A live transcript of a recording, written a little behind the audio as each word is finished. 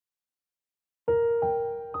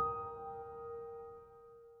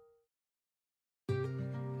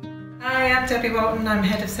Hi, I'm Debbie Walton. I'm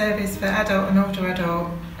Head of Service for Adult and Older Adult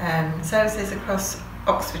Services across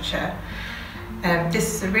Oxfordshire.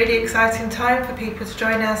 This is a really exciting time for people to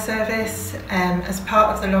join our service. As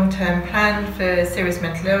part of the long-term plan for serious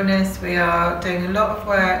mental illness, we are doing a lot of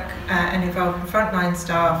work and involving frontline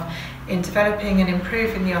staff in developing and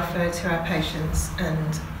improving the offer to our patients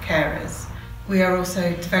and carers. We are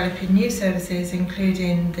also developing new services,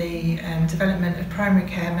 including the development of primary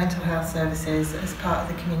care mental health services as part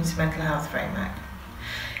of the Community Mental Health Framework.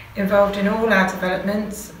 Involved in all our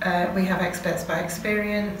developments, we have experts by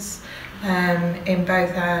experience in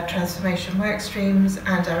both our transformation work streams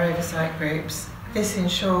and our oversight groups. This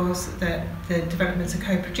ensures that the developments are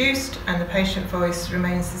co-produced and the patient voice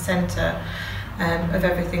remains the centre of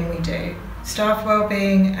everything we do. Staff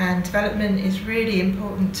wellbeing and development is really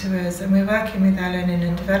important to us, and we're working with our Learning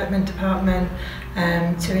and Development Department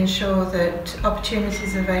to ensure that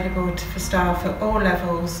opportunities are available for staff at all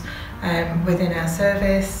levels within our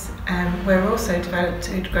service. We're also developed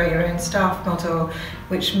a Grow Your Own Staff model,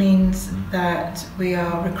 which means that we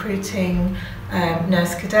are recruiting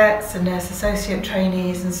nurse cadets and nurse associate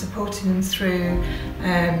trainees and supporting them through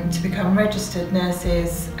to become registered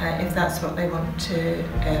nurses if that's what they want to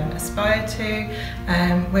aspire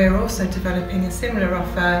to. We're also developing a similar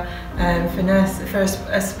offer for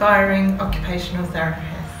aspiring occupational therapists.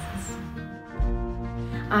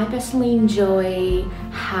 I personally enjoy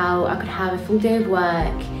how I could have a full day of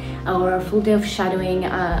work or a full day of shadowing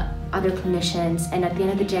other clinicians, and at the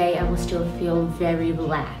end of the day I will still feel very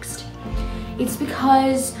relaxed. It's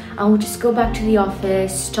because I will just go back to the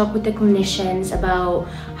office, talk with the clinicians about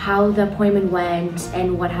how the appointment went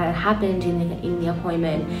and what had happened in the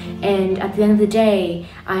appointment, and at the end of the day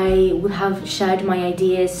I will have shared my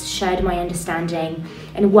ideas, shared my understanding,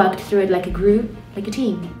 and worked through it like a group, like a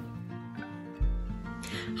team.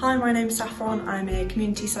 Hi, my name's Saffron. I'm a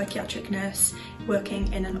community psychiatric nurse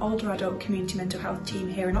working in an older adult community mental health team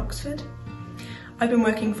here in Oxford. I've been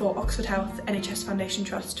working for Oxford Health NHS Foundation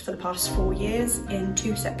Trust for the past 4 years in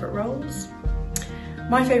 2 separate roles.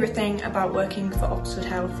 My favourite thing about working for Oxford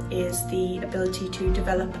Health is the ability to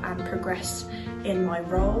develop and progress in my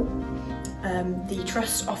role. The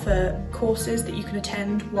Trust offer courses that you can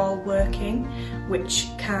attend while working, which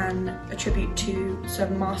can attribute to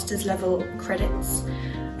some master's level credits.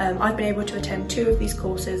 I've been able to attend 2 of these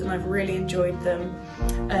courses and I've really enjoyed them.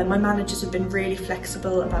 My managers have been really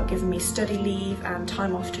flexible about giving me study leave and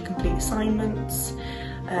time off to complete assignments.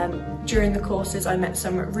 During the courses I met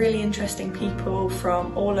some really interesting people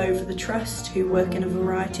from all over the Trust who work in a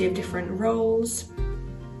variety of different roles.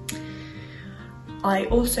 I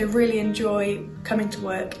also really enjoy coming to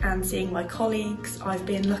work and seeing my colleagues. I've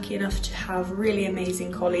been lucky enough to have really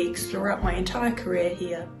amazing colleagues throughout my entire career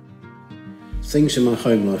here. Things in my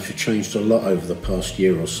home life have changed a lot over the past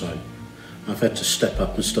year or so. I've had to step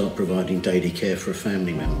up and start providing daily care for a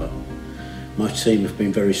family member. My team have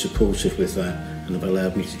been very supportive with that and have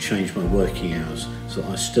allowed me to change my working hours so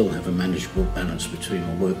that I still have a manageable balance between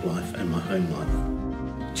my work life and my home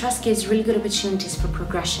life. Trust gives really good opportunities for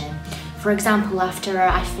progression. For example, after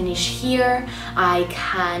I finish here, I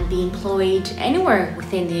can be employed anywhere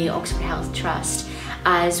within the Oxford Health Trust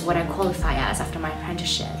as what I qualify as after my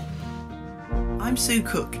apprenticeship. I'm Sue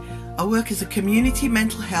Cook. I work as a community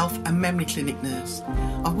mental health and memory clinic nurse.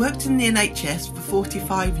 I've worked in the NHS for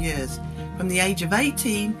 45 years, from the age of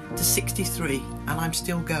 18 to 63, and I'm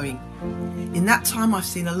still going. In that time I've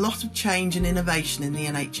seen a lot of change and innovation in the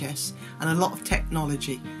NHS and a lot of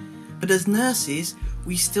technology. But as nurses,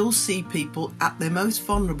 we still see people at their most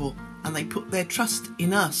vulnerable and they put their trust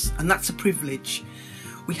in us, and that's a privilege.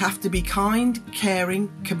 We have to be kind,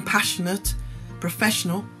 caring, compassionate,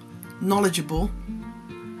 professional, knowledgeable,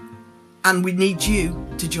 and we need you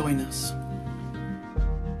to join us.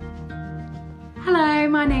 Hello,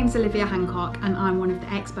 my name's Olivia Hancock and I'm one of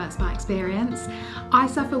the experts by experience. I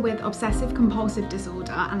suffer with obsessive compulsive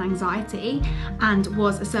disorder and anxiety and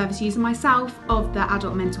was a service user myself of the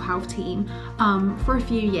adult mental health team for a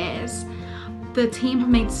few years. The team have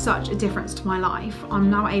made such a difference to my life. I'm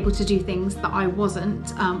now able to do things that I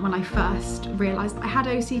wasn't when I first realised I had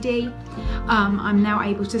OCD. I'm now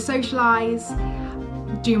able to socialise,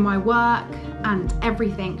 do my work, and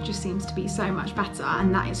everything just seems to be so much better,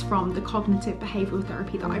 and that is from the cognitive behavioural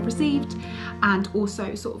therapy that I've received and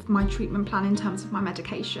also sort of my treatment plan in terms of my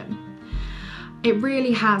medication. It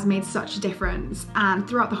really has made such a difference, and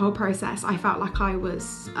throughout the whole process I felt like I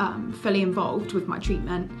was fully involved with my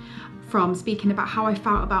treatment, from speaking about how I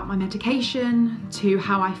felt about my medication to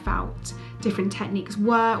how I felt different techniques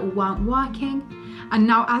were or weren't working, And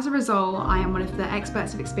now as a result, I am one of the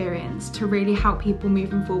experts of experience to really help people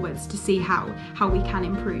moving forwards to see how we can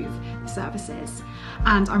improve the services.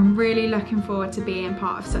 And I'm really looking forward to being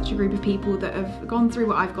part of such a group of people that have gone through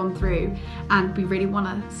what I've gone through, and we really want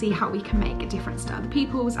to see how we can make a difference to other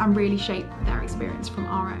people's and really shape their experience from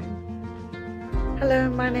our own. Hello,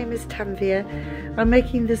 my name is Tanvia. I'm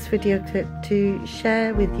making this video clip to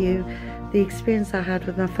share with you the experience I had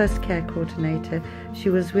with my first care coordinator. She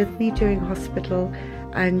was with me during hospital,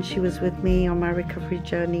 and she was with me on my recovery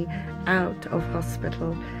journey out of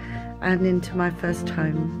hospital and into my first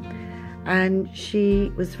home. And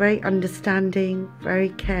she was very understanding, very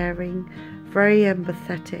caring, very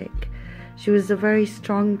empathetic. She was a very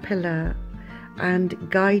strong pillar and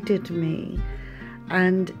guided me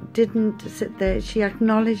and didn't sit there. She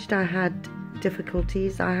acknowledged I had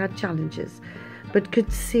difficulties, I had challenges, but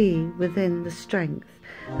could see within the strength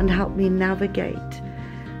and help me navigate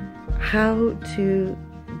how to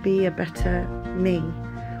be a better me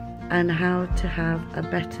and how to have a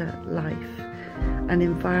better life, an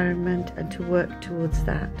environment, and to work towards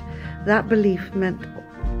that. That belief meant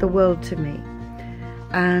the world to me,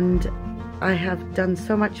 and I have done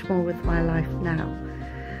so much more with my life now.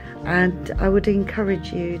 And I would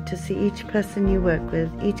encourage you to see each person you work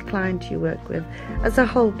with, each client you work with, as a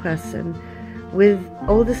whole person with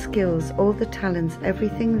all the skills, all the talents,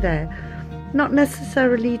 everything there, not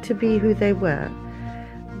necessarily to be who they were,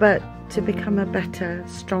 but to become a better,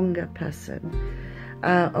 stronger person,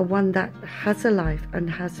 one that has a life and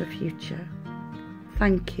has a future.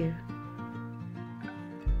 Thank you.